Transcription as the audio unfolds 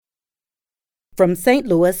from St.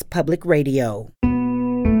 Louis Public Radio.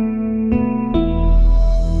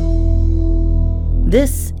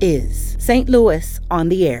 This is St. Louis on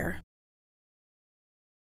the Air.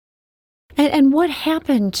 And what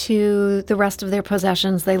happened to the rest of their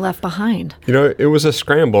possessions they left behind? It was a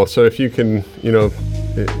scramble. So if you can,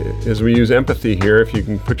 as we use empathy here, if you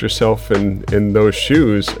can put yourself in those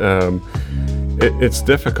shoes, it's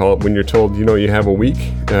difficult when you're told, you have a week,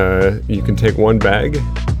 you can take one bag.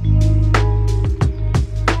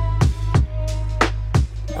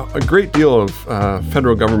 A great deal of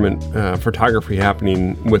federal government photography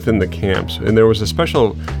happening within the camps, and there was a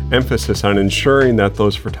special emphasis on ensuring that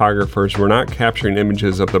those photographers were not capturing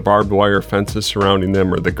images of the barbed wire fences surrounding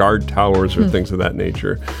them or the guard towers or things of that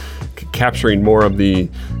nature, capturing more of the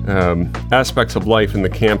aspects of life in the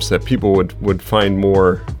camps that people would find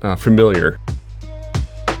more familiar.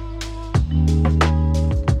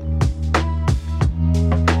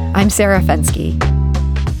 I'm Sarah Fenske.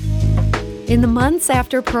 In the months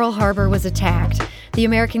after Pearl Harbor was attacked, the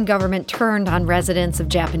American government turned on residents of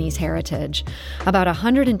Japanese heritage. About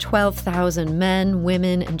 112,000 men,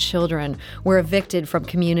 women, and children were evicted from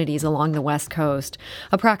communities along the West Coast.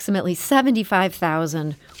 Approximately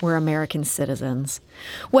 75,000 were American citizens.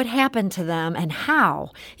 What happened to them and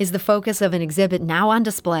how is the focus of an exhibit now on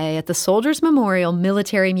display at the Soldiers Memorial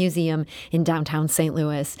Military Museum in downtown St.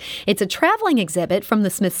 Louis. It's a traveling exhibit from the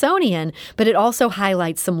Smithsonian, but it also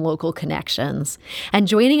highlights some local connections. And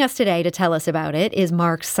joining us today to tell us about it is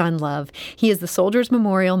Mark Sunlove. He is the Soldiers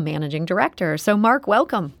Memorial Managing Director. So, Mark,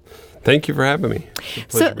 welcome. Thank you for having me.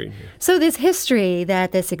 It's a pleasure being here. So this history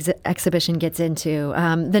that this exhibition gets into,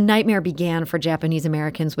 the nightmare began for Japanese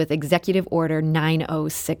Americans with Executive Order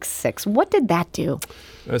 9066. What did that do?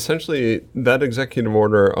 Essentially, that executive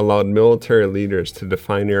order allowed military leaders to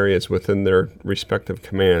define areas within their respective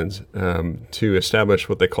commands to establish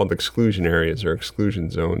what they called exclusion areas or exclusion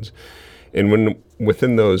zones. And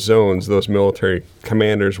within those zones, those military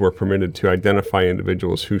commanders were permitted to identify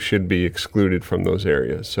individuals who should be excluded from those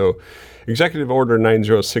areas. So Executive Order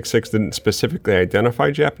 9066 didn't specifically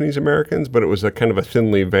identify Japanese Americans, but it was a kind of a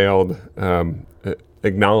thinly veiled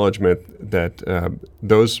acknowledgement that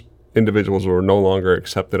those individuals were no longer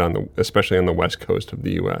accepted especially on the west coast of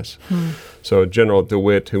the U.S. So General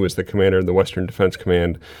DeWitt, who was the commander of the Western Defense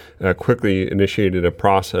Command, quickly initiated a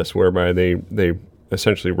process whereby they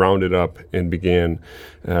essentially rounded up and began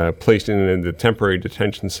placing it into temporary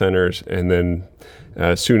detention centers, and then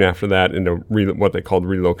soon after that into what they called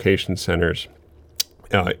relocation centers.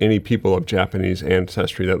 Any people of Japanese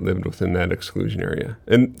ancestry that lived within that exclusion area.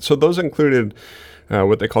 And so those included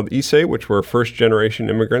what they called Issei, which were first-generation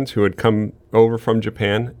immigrants who had come over from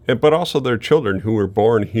Japan, but also their children who were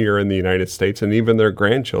born here in the United States, and even their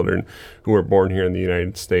grandchildren who were born here in the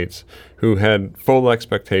United States, who had full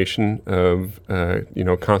expectation of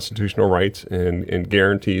constitutional rights and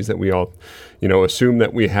guarantees that we all assume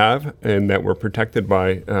that we have and that we're protected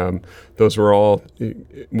by. Those were all,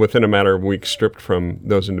 within a matter of weeks, stripped from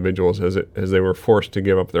those individuals as they were forced to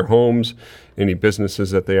give up their homes, any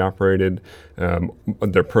businesses that they operated,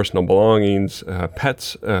 their personal belongings,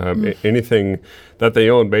 pets, anything that they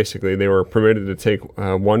owned. Basically, they were permitted to take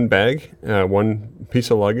one bag, one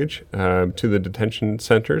piece of luggage to the detention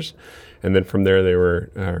centers. And then from there, they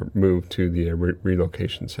were moved to the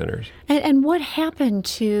relocation centers. And what happened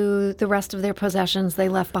to the rest of their possessions they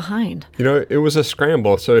left behind? It was a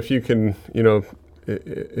scramble. So if you can,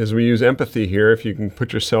 as we use empathy here, if you can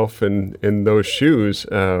put yourself in those shoes,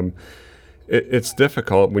 it's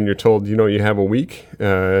difficult when you're told, you have a week,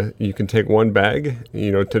 you can take one bag,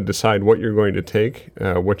 to decide what you're going to take,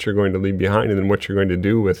 what you're going to leave behind, and then what you're going to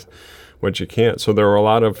do with what you can't. So there were a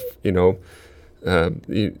lot of,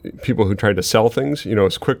 people who tried to sell things,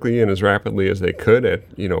 as quickly and as rapidly as they could at,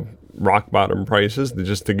 rock bottom prices,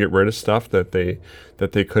 just to get rid of stuff that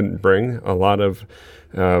they couldn't bring. A lot of,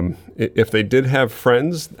 if they did have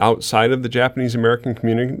friends outside of the Japanese American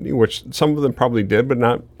community, which some of them probably did, but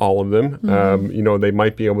not all of them, they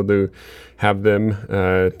might be able to have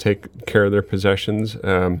them take care of their possessions.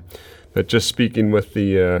 But just speaking with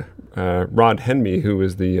the Rod Henme, who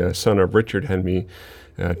is the son of Richard Henme,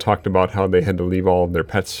 talked about how they had to leave all of their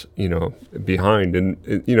pets, behind,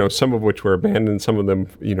 and some of which were abandoned, some of them,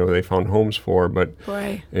 they found homes for, but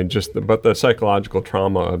the psychological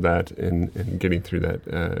trauma of that and getting through that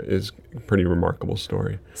is a pretty remarkable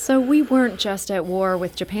story. So we weren't just at war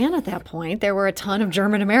with Japan at that point. There were a ton of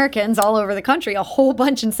German Americans all over the country, a whole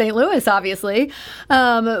bunch in St. Louis, obviously.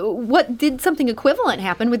 What did something equivalent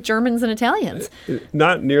happen with Germans and Italians?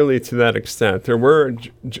 Not nearly to that extent. There were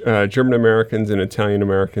German Americans and Italian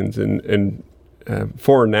Americans, and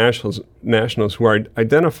foreign nationals who are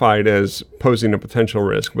identified as posing a potential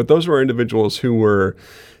risk. But those were individuals who were,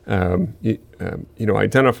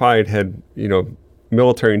 identified, had,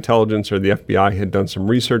 military intelligence or the FBI had done some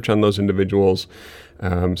research on those individuals.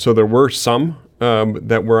 So there were some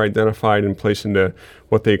that were identified and placed into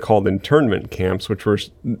what they called internment camps, which were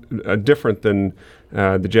different than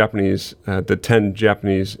the 10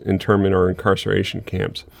 Japanese internment or incarceration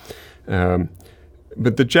camps.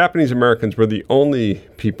 But the Japanese Americans were the only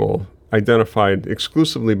people identified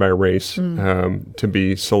exclusively by race to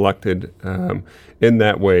be selected in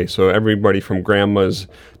that way. So everybody from grandmas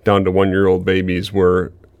down to 1-year-old babies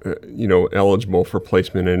were, eligible for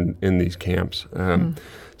placement in these camps.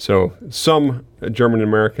 So some German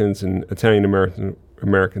Americans and Italian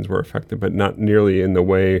Americans were affected, but not nearly in the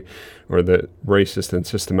way or the racist and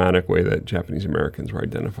systematic way that Japanese Americans were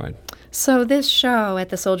identified. So this show at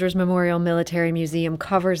the Soldiers Memorial Military Museum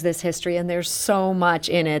covers this history, and there's so much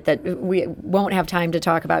in it that we won't have time to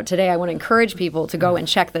talk about today. I want to encourage people to go and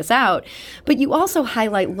check this out. But you also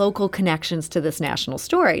highlight local connections to this national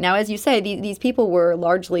story. Now, as you say, these people were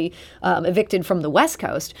largely evicted from the West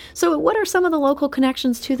Coast. So what are some of the local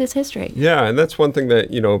connections to this history? Yeah, and that's one thing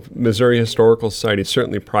that, Missouri Historical Society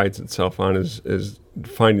certainly prides itself on is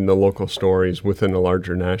finding the local stories within a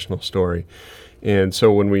larger national story. And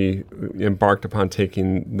so when we embarked upon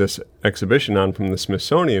taking this exhibition on from the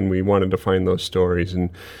Smithsonian, we wanted to find those stories. And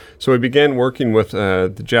so we began working with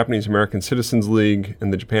the Japanese American Citizens League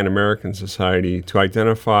and the Japan American Society to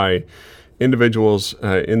identify individuals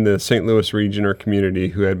in the St. Louis region or community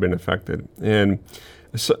who had been affected. And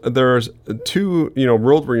so there's two,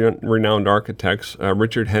 world-renowned architects,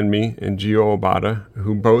 Richard Henme and Gio Obata,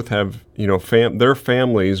 who both have, their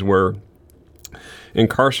families were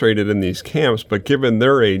incarcerated in these camps, but given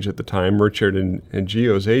their age at the time, Richard and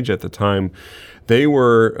Gio's age at the time, they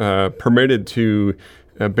were permitted to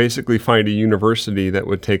basically find a university that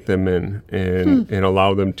would take them in and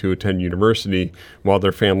allow them to attend university while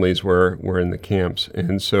their families were in the camps.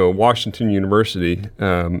 And so Washington University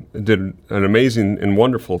did an amazing and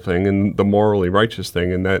wonderful thing and the morally righteous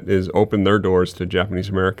thing, and that is open their doors to Japanese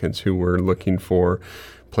Americans who were looking for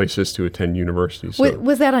places to attend universities. So,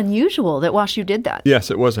 was that unusual that WashU did that? Yes,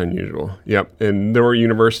 it was unusual. Yep. And there were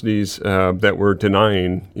universities that were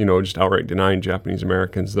denying, just outright denying Japanese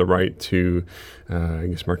Americans the right to,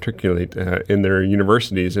 matriculate in their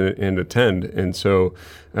universities and attend. And so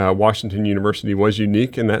Washington University was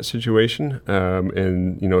unique in that situation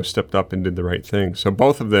and, stepped up and did the right thing. So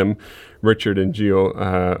both of them, Richard and Gio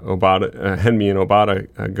Obata, Henme and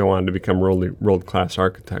Obata, go on to become world-class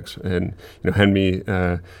architects. And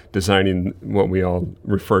Henme designing what we all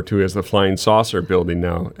refer to as the Flying Saucer building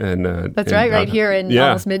now. And that's right here in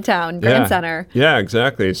almost Midtown Grand Center. Yeah,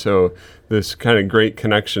 exactly. So this kind of great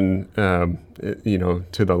connection,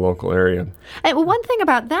 to the local area. And one thing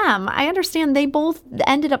about them, I understand they both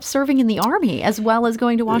ended up serving in the Army as well as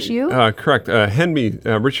going to WashU? Correct.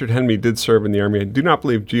 Richard Henme did serve in the Army. I do not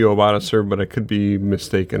believe Gio Obata served, but I could be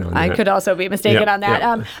mistaken on that. I could also be mistaken on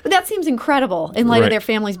that. But that seems incredible in light of their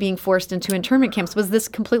families being forced into internment camps. Was this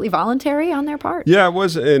completely voluntary on their part? Yeah, it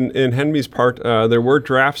was in Henme's part. There were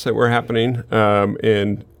drafts that were happening,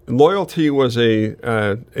 and loyalty was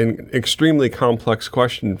an extremely complex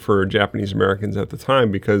question for Japanese Americans at the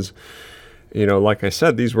time because, like I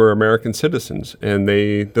said, these were American citizens, and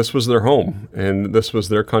this was their home, and this was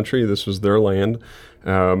their country, this was their land,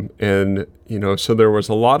 so there was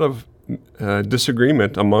a lot of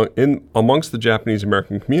disagreement amongst the Japanese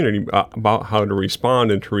American community about how to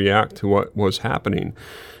respond and to react to what was happening.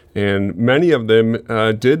 And many of them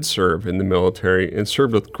did serve in the military and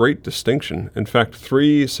served with great distinction. In fact,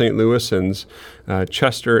 3 St. Louisans,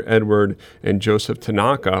 Chester, Edward, and Joseph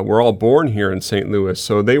Tanaka, were all born here in St. Louis.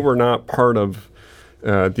 So they were not part of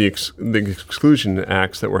the exclusion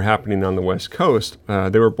acts that were happening on the West Coast.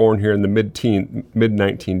 They were born here in the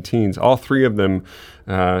mid-19 teens. All 3 of them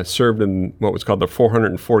served in what was called the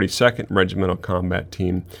 442nd Regimental Combat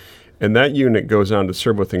Team. And that unit goes on to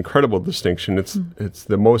serve with incredible distinction. It's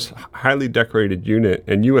the most highly decorated unit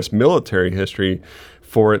in U.S. military history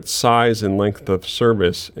for its size and length of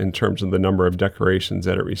service in terms of the number of decorations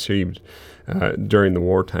that it received during the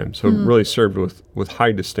wartime. So it really served with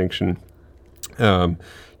high distinction.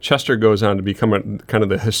 Chester goes on to become kind of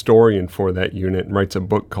the historian for that unit and writes a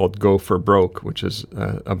book called Go for Broke, which is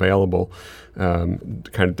available, kind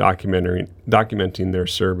of documenting their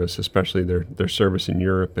service, especially their service in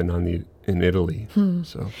Europe and in Italy.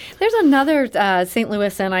 So there's another St.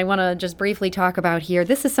 Louisan I want to just briefly talk about here.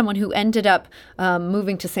 This is someone who ended up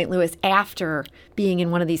moving to St. Louis after being in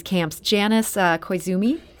one of these camps, Janice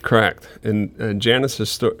Koizumi. Correct. And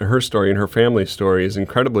Janice's her story and her family's story is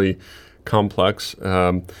incredibly complex.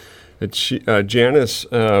 Janice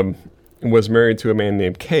was married to a man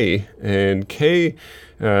named Kay, and Kay,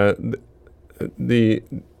 those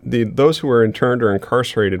who were interned or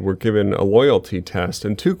incarcerated were given a loyalty test,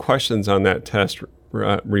 and 2 questions on that test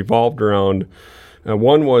revolved around.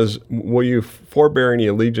 One was, will you forbear any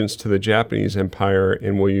allegiance to the Japanese Empire,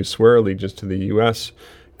 and will you swear allegiance to the U.S.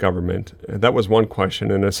 government? That was one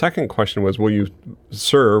question. And a second question was, will you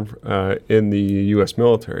serve in the U.S.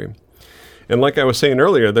 military? And like I was saying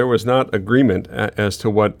earlier, there was not agreement as to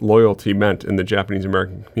what loyalty meant in the Japanese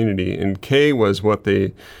American community. And K was what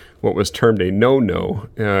was termed a no-no,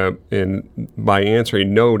 by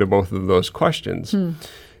answering no to both of those questions.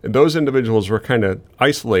 Those individuals were kind of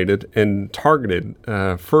isolated and targeted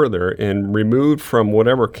further and removed from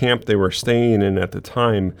whatever camp they were staying in at the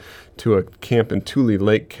time to a camp in Tule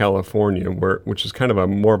Lake, California, which is kind of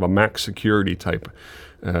more of a max security type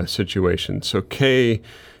situation. So Kay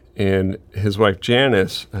and his wife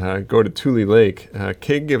Janice go to Tule Lake.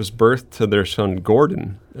 Kay gives birth to their son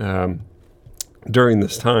Gordon during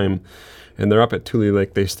this time, and they're up at Tule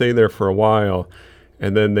Lake. They stay there for a while,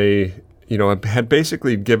 and then they had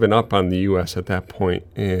basically given up on the U.S. at that point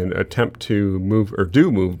and attempt to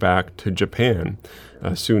move back to Japan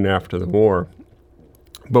soon after the war.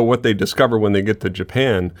 But what they discover when they get to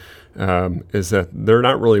Japan is that they're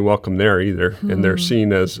not really welcome there either, and they're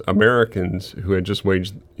seen as Americans who had just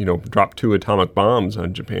dropped 2 atomic bombs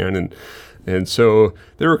on Japan, and so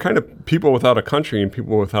they were kind of people without a country and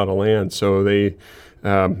people without a land. So they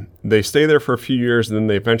stay there for a few years, and then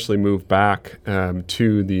they eventually move back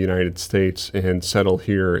to the United States and settle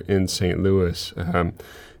here in St. Louis and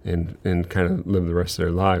kind of live the rest of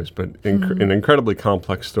their lives. But an incredibly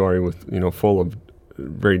complex story with full of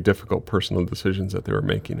very difficult personal decisions that they were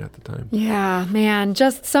making at the time. Yeah, man,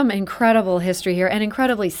 just some incredible history here and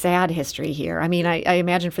incredibly sad history here. I mean, I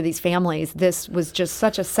imagine for these families, this was just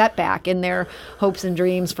such a setback in their hopes and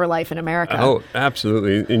dreams for life in America. Oh,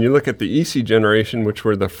 absolutely. And you look at the Issei generation, which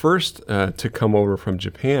were the first to come over from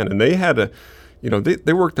Japan, and they had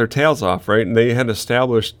they worked their tails off, right? And they had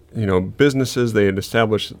established, businesses. They had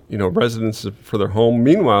established, residences for their home.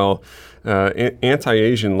 Meanwhile,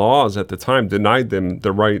 anti-Asian laws at the time denied them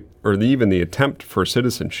the right or even the attempt for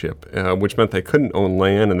citizenship, which meant they couldn't own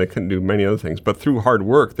land and they couldn't do many other things. But through hard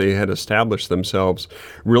work, they had established themselves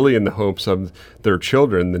really in the hopes of their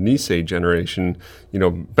children, the Nisei generation,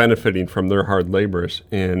 benefiting from their hard labors.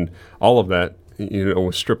 And all of that,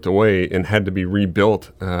 was stripped away and had to be rebuilt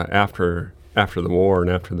after the war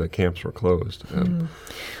and after the camps were closed.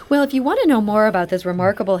 Well, if you want to know more about this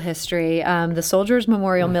remarkable history, the Soldiers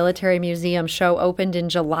Memorial Military Museum show opened in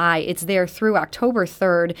July. It's there through October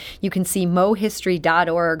 3rd. You can see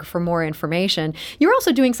mohistory.org for more information. You're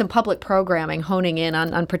also doing some public programming, honing in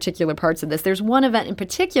on particular parts of this. There's one event in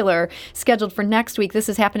particular scheduled for next week. This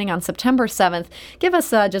is happening on September 7th. Give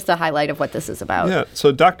us just a highlight of what this is about. Yeah,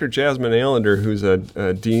 so Dr. Jasmine Allender, who's a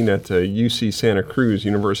dean at UC Santa Cruz,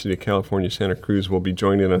 University of California, Santa Cruz, will be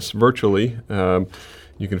joining us virtually.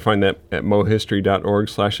 You can find that at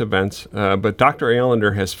mohistory.org/events. But Dr.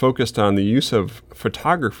 Allender has focused on the use of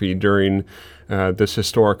photography during this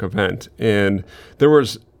historic event. And there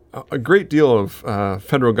was a great deal of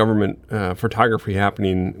federal government photography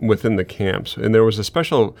happening within the camps. And there was a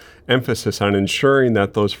special emphasis on ensuring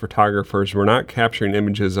that those photographers were not capturing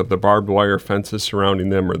images of the barbed wire fences surrounding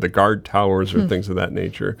them or the guard towers or things of that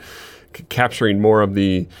nature, capturing more of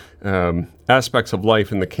the aspects of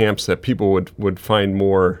life in the camps that people would find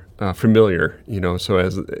more familiar, so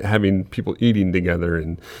as having people eating together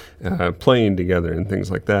and playing together and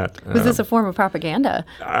things like that. Was this a form of propaganda?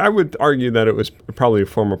 I would argue that it was probably a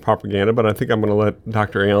form of propaganda, but I think I'm going to let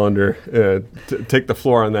Dr. Allender take the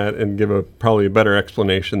floor on that and give probably a better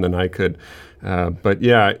explanation than I could. But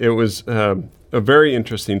yeah, it was a very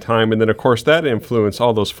interesting time. And then, of course, that influence,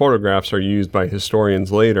 all those photographs are used by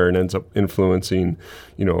historians later and ends up influencing,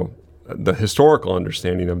 the historical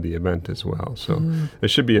understanding of the event as well. So it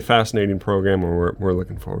should be a fascinating program, and we're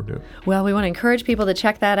looking forward to it. Well, we want to encourage people to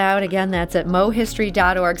check that out. Again, that's at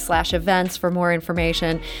mohistory.org/events for more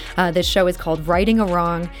information. This show is called Righting a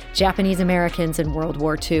Wrong, Japanese Americans in World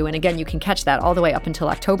War II. And again, you can catch that all the way up until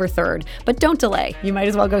October 3rd. But don't delay. You might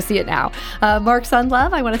as well go see it now. Mark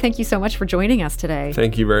Sundlove, I want to thank you so much for joining us today.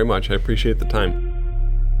 Thank you very much. I appreciate the time.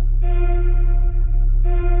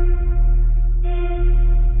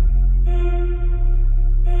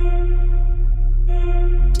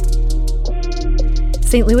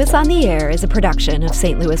 St. Louis on the Air is a production of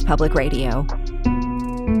St. Louis Public Radio.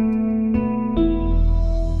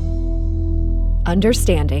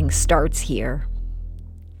 Understanding starts here.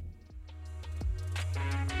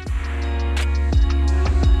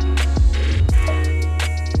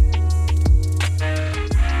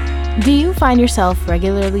 Do you find yourself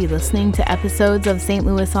regularly listening to episodes of St.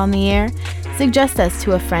 Louis on the Air? Suggest us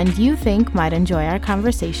to a friend you think might enjoy our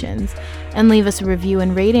conversations, and leave us a review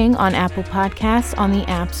and rating on Apple Podcasts on the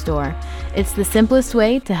App Store. It's the simplest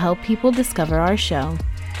way to help people discover our show.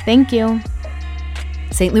 Thank you.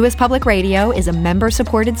 St. Louis Public Radio is a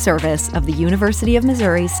member-supported service of the University of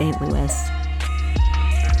Missouri St. Louis.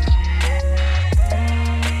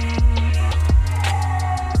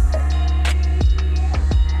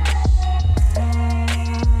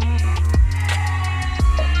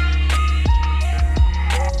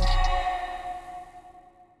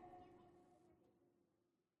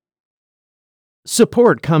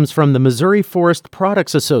 Support comes from the Missouri Forest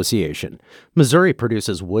Products Association. Missouri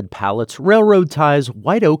produces wood pallets, railroad ties,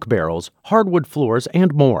 white oak barrels, hardwood floors,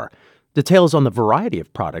 and more. Details on the variety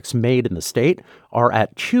of products made in the state are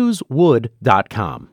at choosewood.com.